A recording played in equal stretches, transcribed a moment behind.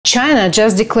China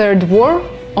just declared war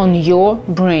on your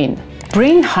brain.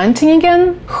 Brain hunting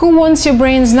again? Who wants your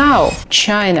brains now?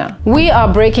 China. We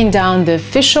are breaking down the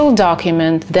official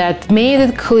document that made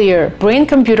it clear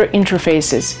brain-computer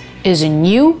interfaces is a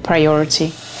new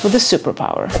priority for the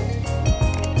superpower.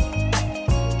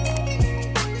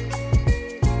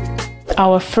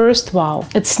 Our first wow.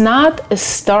 It's not a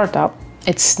startup.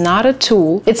 It's not a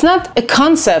tool. It's not a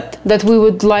concept that we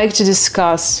would like to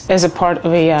discuss as a part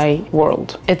of AI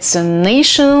world. It's a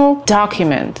national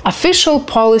document, official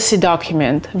policy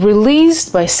document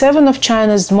released by 7 of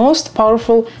China's most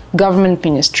powerful government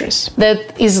ministries that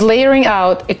is layering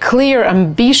out a clear,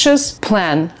 ambitious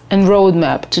plan and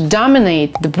roadmap to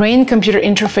dominate the brain-computer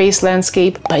interface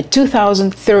landscape by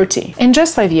 2030. In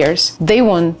just 5 years, they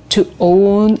want to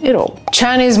own it all.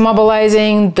 China is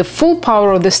mobilizing the full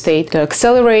power of the state to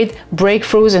accelerate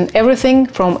breakthroughs in everything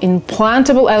from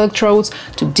implantable electrodes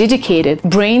to dedicated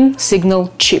brain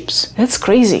signal chips. That's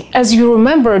crazy. As you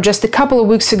remember, just a couple of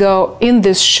weeks ago in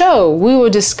this show, we were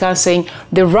discussing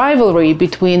the rivalry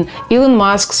between Elon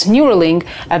Musk's Neuralink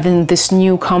and then this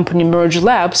new company Merge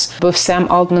Labs with Sam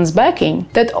Altman's backing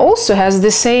that also has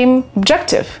the same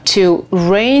objective: to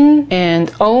reign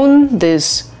and own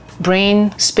this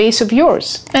brain space of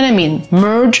yours. And I mean,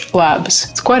 Merge Labs.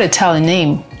 It's quite a Italian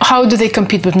name. How do they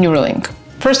compete with Neuralink?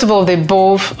 First of all, they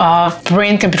both are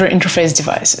brain-computer interface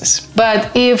devices.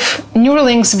 But if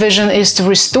Neuralink's vision is to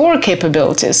restore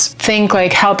capabilities, think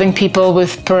like helping people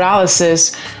with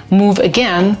paralysis move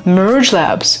again, Merge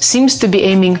Labs seems to be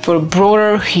aiming for a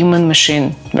broader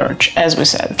human-machine merge, as we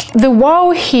said. The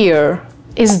wow here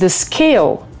is the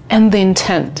scale and the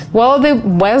intent. While the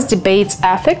West debates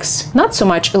ethics, not so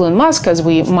much Elon Musk as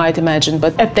we might imagine,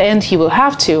 but at the end he will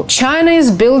have to, China is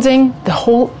building the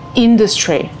whole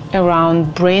industry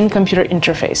around brain-computer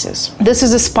interfaces. This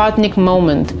is a Sputnik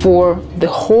moment for the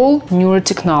whole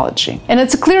neurotechnology. And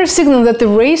it's a clear signal that the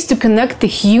race to connect the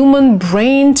human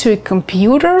brain to a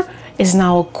computer is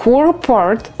now a core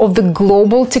part of the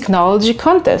global technology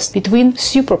contest between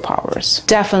superpowers.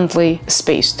 Definitely a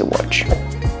space to watch.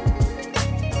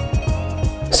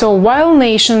 So while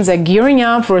nations are gearing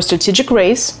up for a strategic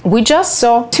race, we just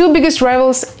saw 2 biggest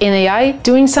rivals in AI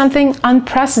doing something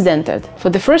unprecedented. For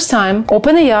the first time,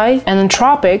 OpenAI and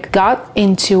Anthropic got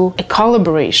into a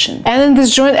collaboration. And in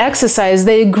this joint exercise,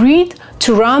 they agreed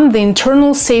to run the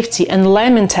internal safety and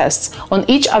alignment tests on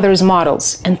each other's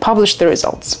models and publish the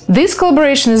results. This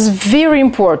collaboration is very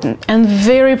important and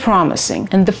very promising,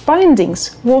 and the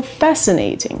findings were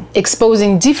fascinating,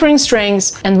 exposing differing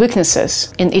strengths and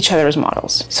weaknesses in each other's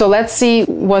models. So let's see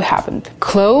what happened.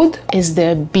 Claude is the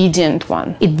obedient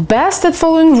one. It's best at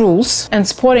following rules and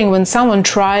spotting when someone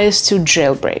tries to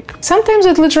jailbreak. Sometimes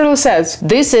it literally says,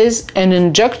 "This is an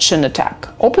injection attack."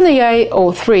 OpenAI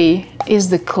O3 is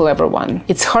the clever one.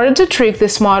 It's harder to trick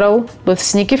this model with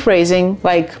sneaky phrasing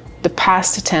like the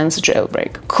past tense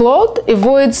jailbreak. Claude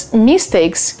avoids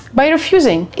mistakes by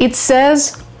refusing. It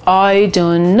says, "I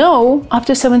don't know,"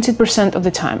 after 70% of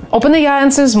the time. OpenAI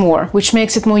answers more, which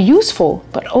makes it more useful,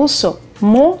 but also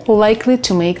more likely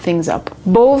to make things up.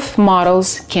 Both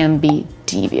models can be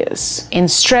devious. In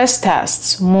stress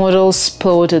tests, models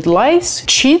spotted lies,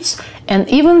 cheats, and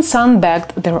even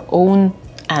sandbagged their own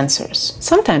answers.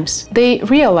 Sometimes they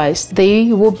realized they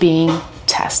were being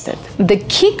tested. The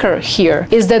kicker here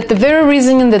is that the very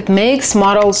reasoning that makes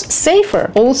models safer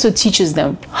also teaches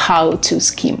them how to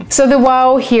scheme. So the wow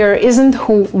here isn't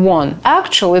who won.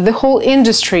 Actually, the whole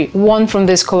industry won from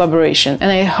this collaboration,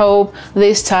 and I hope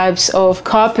these types of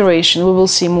cooperation we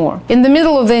will see more. In the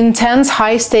middle of the intense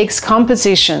high-stakes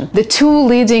competition, the 2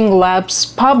 leading labs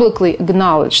publicly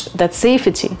acknowledged that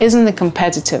safety isn't a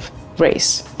competitive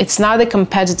race. It's not a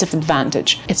competitive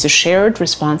advantage, it's a shared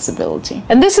responsibility.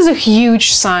 And this is a huge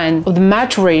sign of the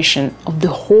maturation of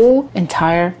the whole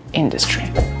entire industry.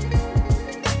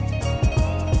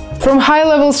 From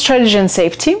high-level strategy and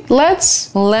safety,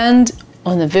 let's land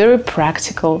on a very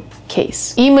practical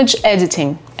case. Image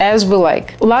editing, as we like.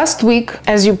 Last week,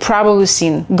 as you've probably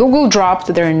seen, Google dropped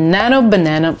their Nano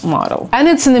banana model. And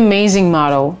it's an amazing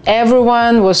model.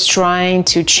 Everyone was trying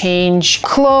to change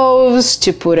clothes,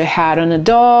 to put a hat on a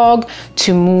dog,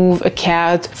 to move a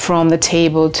cat from the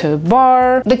table to a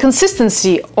bar. The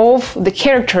consistency of the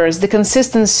characters, the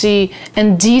consistency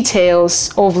and details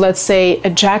of, let's say, a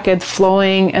jacket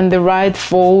flowing and the right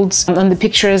folds on the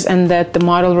pictures, and that the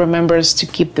model remembers to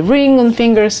keep the ring on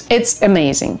fingers. It's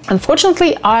amazing.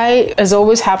 Unfortunately, as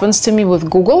always happens to me with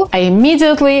Google, I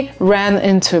immediately ran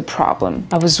into a problem.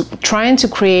 I was trying to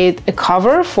create a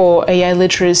cover for AI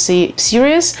literacy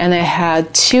series, and I had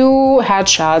 2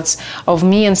 headshots of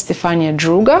me and Stefania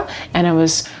Druga, and I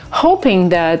was hoping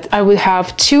that I would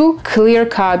have two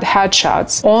clear-cut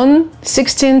headshots on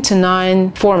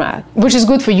 16:9 format, which is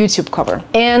good for YouTube cover.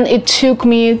 And it took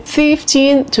me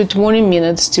 15 to 20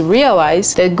 minutes to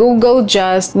realize that Google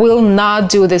just will not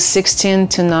do the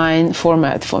 16:9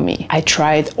 format for me. I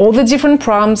tried all the different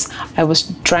prompts. I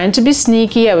was trying to be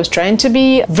sneaky. I was trying to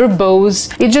be verbose.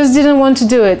 It just didn't want to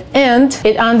do it. And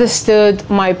it understood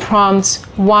my prompts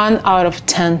 1 out of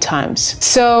 10 times.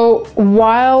 So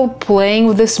while playing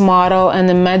with this model and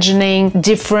imagining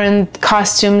different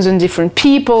costumes and different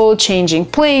people, changing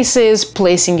places,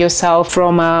 placing yourself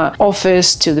from an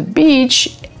office to the beach,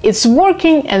 it's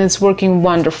working, and it's working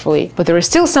wonderfully. But there are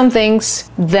still some things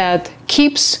that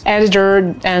keeps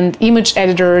editor and image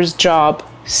editor's job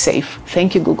safe.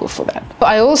 Thank you, Google, for that.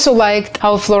 I also liked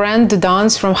how Florent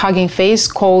Dedans from Hugging Face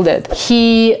called it.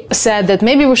 He said that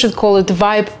maybe we should call it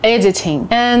vibe editing.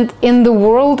 And in the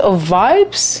world of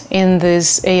vibes, in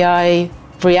this AI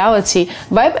reality,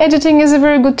 vibe editing is a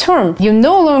very good term. You're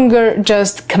no longer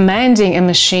just commanding a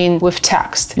machine with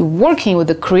text. You're working with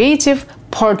a creative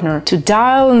partner to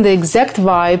dial in the exact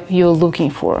vibe you're looking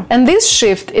for. And this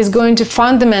shift is going to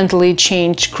fundamentally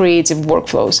change creative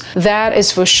workflows. That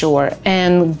is for sure.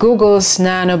 And Google's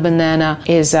Nano Banana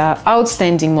is an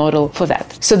outstanding model for that.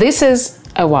 So this is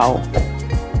a wow.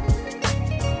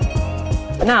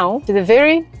 Now to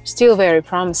the still very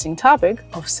promising topic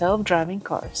of self-driving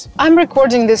cars. I'm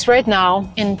recording this right now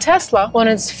in Tesla on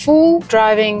its full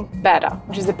driving beta,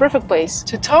 which is the perfect place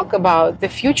to talk about the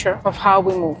future of how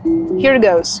we move. Here it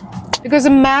goes. Because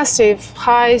a massive,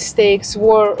 high-stakes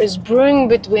war is brewing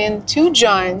between two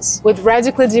giants with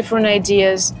radically different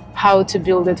ideas how to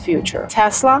build that future,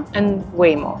 Tesla and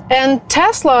Waymo. And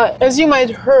Tesla, as you might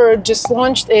heard, just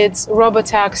launched its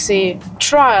Robotaxi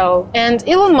trial, and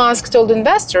Elon Musk told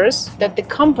investors that the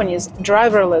company's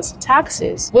driverless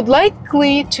taxis would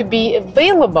likely to be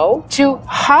available to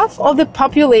half of the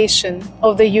population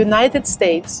of the United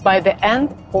States by the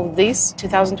end of this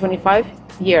 2025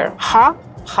 year.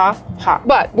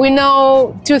 But we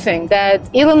know two things, that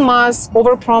Elon Musk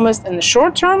overpromised in the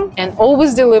short term and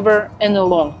always deliver in the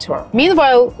long term.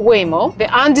 Meanwhile, Waymo, the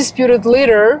undisputed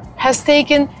leader, has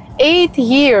taken 8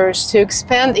 years to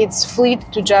expand its fleet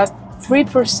to just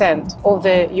 3% of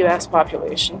the US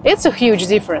population. It's a huge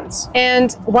difference.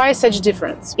 And why such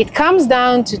difference? It comes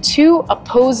down to two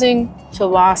opposing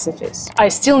philosophies. I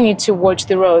still need to watch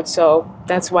the road, so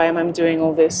that's why I'm doing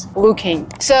all this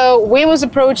looking. So Waymo's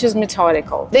approach is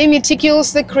methodical. They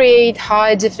meticulously create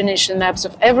high-definition maps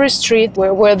of every street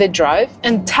where they drive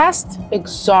and test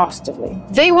exhaustively.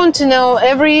 They want to know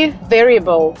every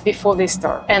variable before they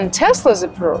start. And Tesla's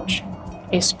approach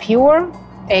is pure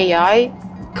AI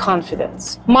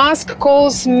confidence. Musk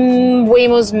calls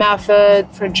Waymo's method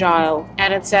fragile,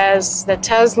 and it says that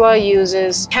Tesla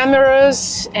uses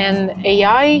cameras and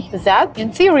AI that, in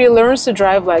theory, learns to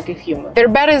drive like a human. Their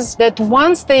bet is that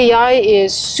once the AI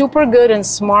is super good and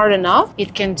smart enough,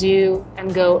 it can do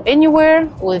and go anywhere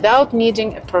without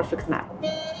needing a perfect map.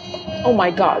 Oh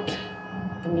my God,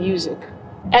 the music.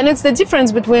 And it's the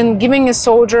difference between giving a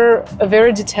soldier a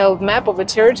very detailed map of a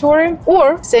territory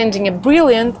or sending a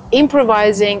brilliant,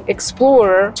 improvising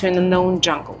explorer to an unknown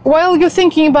jungle. While you're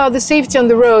thinking about the safety on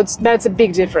the roads, that's a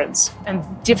big difference, and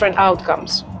different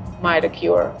outcomes might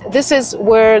occur. This is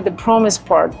where the promise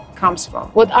part comes from.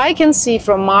 What I can see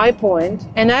from my point,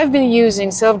 and I've been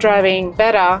using self-driving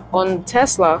beta on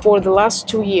Tesla for the last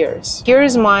 2 years. Here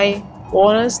is my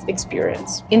honest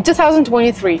experience. In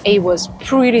 2023, it was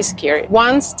pretty scary.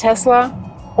 Once Tesla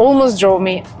almost drove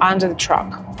me under the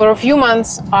truck. For a few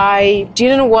months, I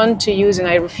didn't want to use and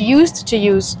I refused to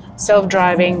use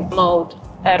self-driving mode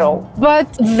at all. But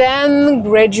then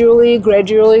gradually,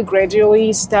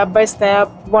 step by step,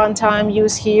 one time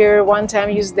use here, one time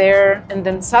use there, and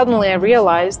then suddenly I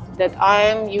realized that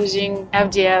I'm using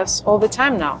FDS all the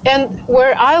time now. And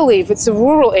where I live, it's a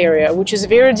rural area, which is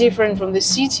very different from the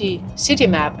city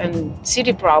map and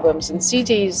city problems and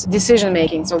cities' decision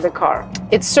makings of the car.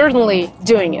 It's certainly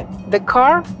doing it. The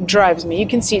car drives me. You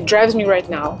can see it drives me right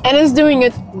now. And it's doing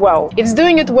it well. It's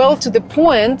doing it well to the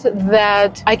point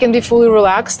that I can be fully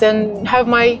relaxed and have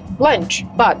my lunch.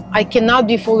 But I cannot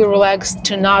be fully relaxed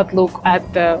to not look at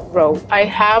the road. I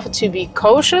have to be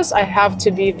cautious. I have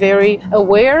to be very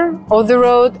aware of the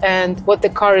road and what the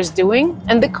car is doing.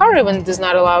 And the car even does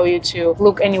not allow you to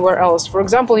look anywhere else. For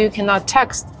example, you cannot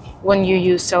text when you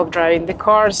use self-driving. The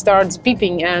car starts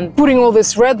beeping and putting all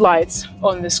these red lights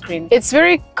on the screen. It's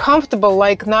very comfortable,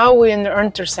 like now we're in an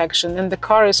intersection and the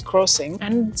car is crossing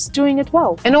and it's doing it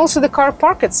well. And also the car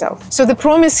park itself. So the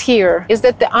promise here is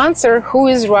that the answer who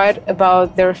is right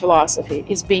about their philosophy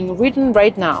is being written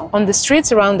right now on the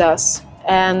streets around us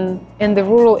And in the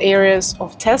rural areas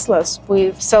of Teslas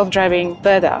with self-driving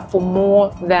beta for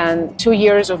more than 2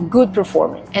 years of good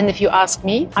performance. And if you ask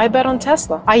me, I bet on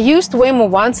Tesla. I used Waymo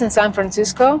once in San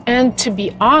Francisco, and to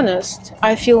be honest,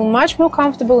 I feel much more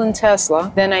comfortable in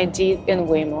Tesla than I did in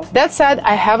Waymo. That said,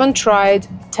 I haven't tried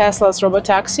Tesla's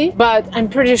Robotaxi, but I'm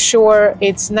pretty sure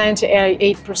it's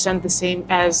 98% the same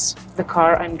as the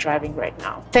car I'm driving right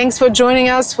now. Thanks for joining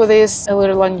us for this a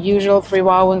little unusual 3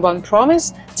 wow and 1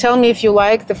 promise. Tell me if you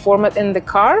like the format in the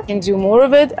car. I can do more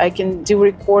of it. I can do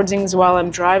recordings while I'm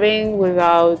driving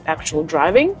without actual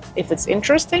driving, if it's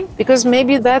interesting, because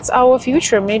maybe that's our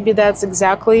future. Maybe that's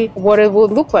exactly what it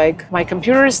would look like. My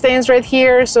computer stands right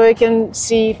here, so I can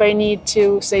see if I need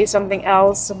to say something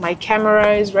else. My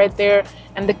camera is right there,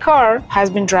 and the car has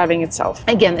been driving itself.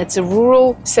 Again, it's a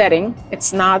rural setting.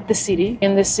 It's not the city.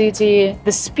 In the city,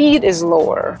 the speed is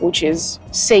lower, which is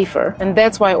safer. And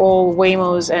that's why all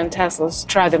Waymos and Teslas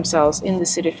try themselves in the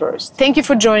city first. Thank you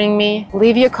for joining me.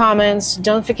 Leave your comments.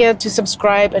 Don't forget to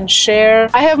subscribe and share.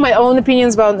 I have my own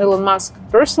opinions about Elon Musk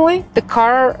personally. The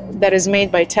car that is made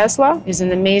by Tesla is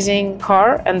an amazing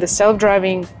car, and the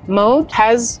self-driving mode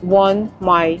has won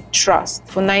my trust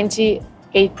for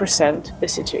 98% of the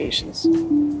situations.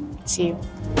 See you.